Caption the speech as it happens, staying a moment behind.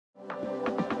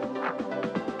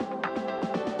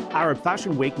Arab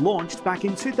Fashion Week launched back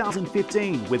in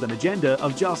 2015 with an agenda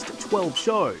of just 12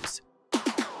 shows.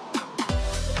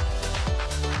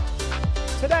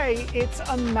 Today, it's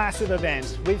a massive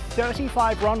event with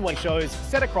 35 runway shows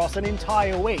set across an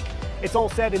entire week. It's all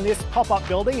set in this pop-up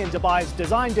building in Dubai's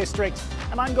design district,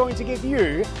 and I'm going to give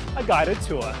you a guided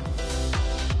tour.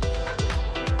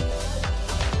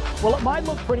 Well, it might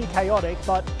look pretty chaotic,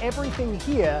 but everything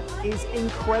here is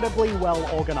incredibly well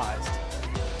organized.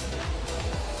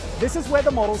 This is where the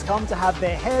models come to have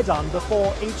their hair done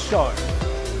before each show.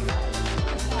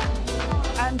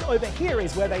 And over here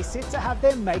is where they sit to have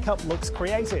their makeup looks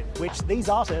created, which these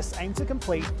artists aim to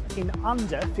complete in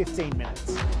under 15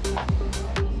 minutes.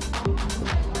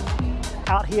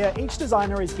 Out here, each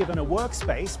designer is given a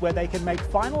workspace where they can make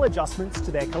final adjustments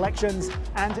to their collections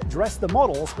and dress the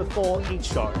models before each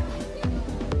show.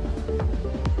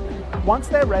 Once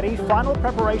they're ready, final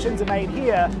preparations are made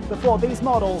here before these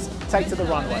models take to the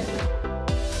runway.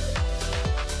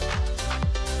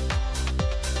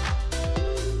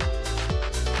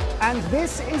 And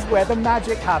this is where the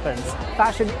magic happens.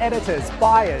 Fashion editors,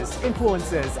 buyers,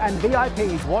 influencers, and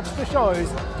VIPs watch the shows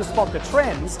to spot the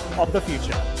trends of the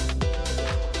future.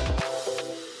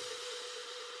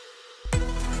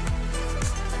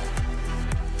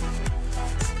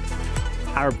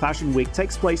 Arab Fashion Week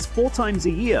takes place 4 times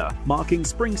a year, marking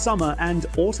spring, summer, and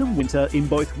autumn, winter in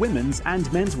both women's and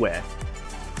menswear.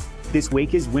 This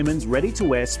week is Women's Ready to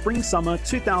Wear Spring Summer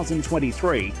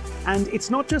 2023, and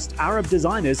it's not just Arab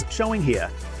designers showing here.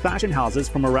 Fashion houses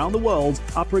from around the world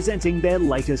are presenting their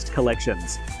latest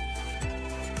collections.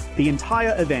 The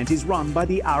entire event is run by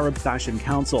the Arab Fashion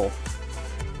Council.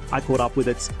 I caught up with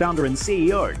its founder and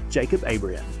CEO, Jacob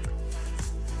Abrian.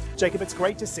 Jacob, it's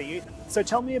great to see you. So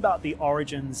tell me about the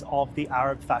origins of the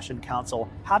Arab Fashion Council.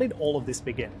 How did all of this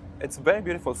begin? It's a very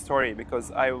beautiful story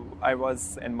because I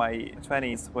was in my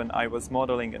 20s when I was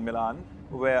modeling in Milan,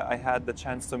 where I had the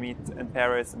chance to meet in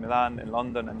Paris, Milan, in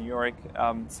London and New York,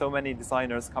 so many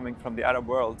designers coming from the Arab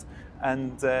world.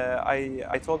 And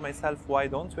I told myself, why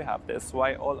don't we have this?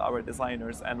 Why all our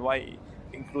designers, and why,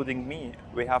 including me,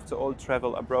 we have to all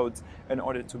travel abroad in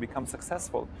order to become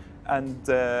successful? And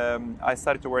I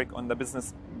started to work on the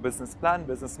business plan,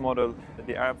 business model.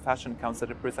 The Arab Fashion Council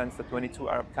represents the 22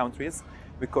 Arab countries,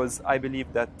 because I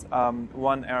believe that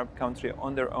one Arab country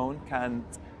on their own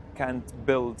can't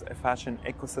build a fashion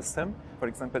ecosystem. For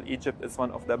example, Egypt is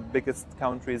one of the biggest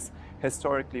countries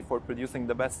historically for producing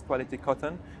the best quality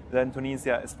cotton. Then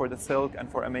Tunisia is for the silk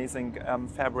and for amazing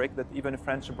fabric, that even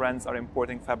French brands are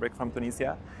importing fabric from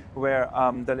Tunisia, where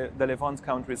the Levant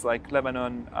countries like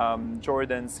Lebanon,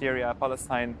 Jordan, Syria,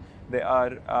 Palestine, they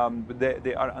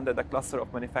are under the cluster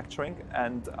of manufacturing,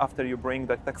 and after you bring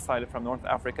the textile from North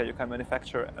Africa, you can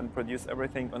manufacture and produce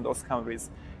everything in those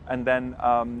countries. And then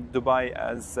Dubai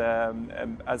as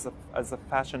a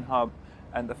fashion hub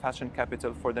and the fashion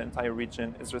capital for the entire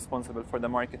region is responsible for the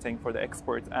marketing, for the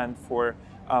export, and for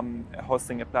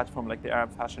hosting a platform like the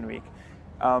Arab Fashion Week.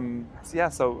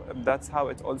 So that's how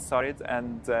it all started,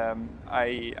 and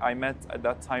I met at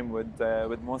that time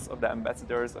with most of the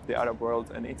ambassadors of the Arab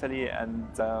world in Italy, and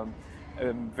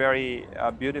very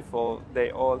beautiful.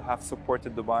 They all have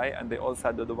supported Dubai, and they all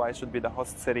said that Dubai should be the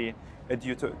host city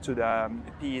due to the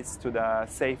peace, to the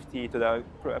safety, to the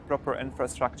proper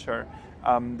infrastructure,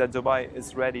 that Dubai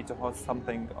is ready to host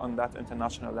something on that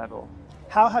international level.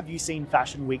 How have you seen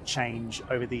Fashion Week change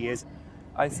over the years?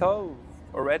 I saw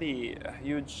already a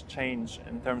huge change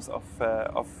in terms of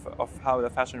how the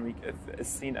Fashion Week is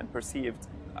seen and perceived.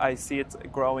 I see it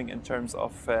growing in terms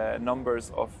of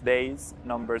numbers of days,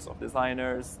 numbers of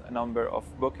designers, number of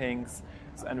bookings,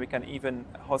 and we can even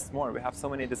host more. We have so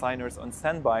many designers on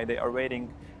standby. They are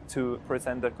waiting to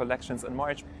present their collections in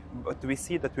March, but we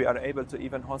see that we are able to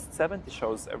even host 70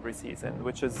 shows every season,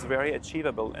 which is very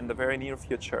achievable in the very near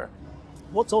future.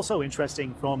 What's also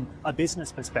interesting from a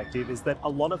business perspective is that a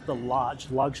lot of the large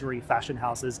luxury fashion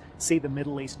houses see the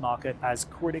Middle East market as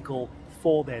critical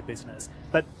for their business.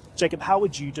 But Jacob, how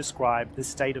would you describe the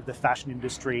state of the fashion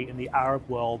industry in the Arab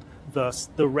world versus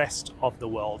the rest of the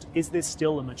world? Is this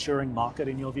still a maturing market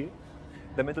in your view?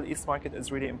 The Middle East market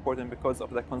is really important because of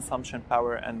the consumption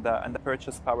power and the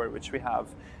purchase power which we have.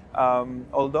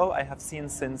 Although I have seen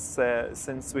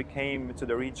since we came to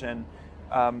the region,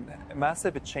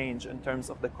 massive change in terms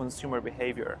of the consumer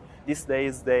behavior. These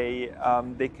days, they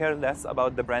care less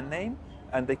about the brand name,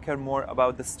 and they care more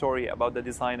about the story, about the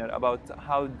designer, about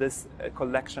how this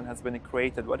collection has been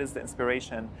created. What is the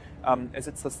inspiration? Is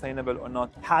it sustainable or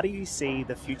not? How do you see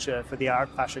the future for the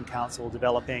Arab Fashion Council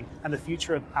developing and the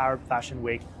future of Arab Fashion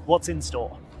Week? What's in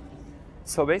store?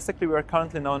 So basically, we're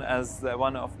currently known as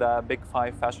one of the big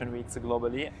 5 fashion weeks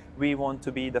globally. We want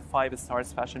to be the 5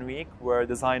 stars fashion week where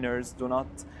designers do not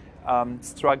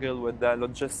struggle with the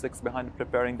logistics behind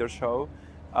preparing their show,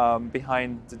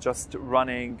 behind just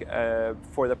running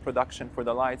for the production, for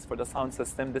the lights, for the sound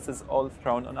system. This is all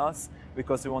thrown on us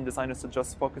because we want designers to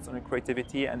just focus on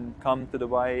creativity and come to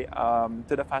Dubai,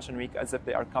 to the fashion week as if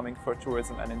they are coming for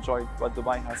tourism and enjoy what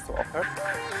Dubai has to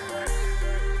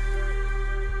offer.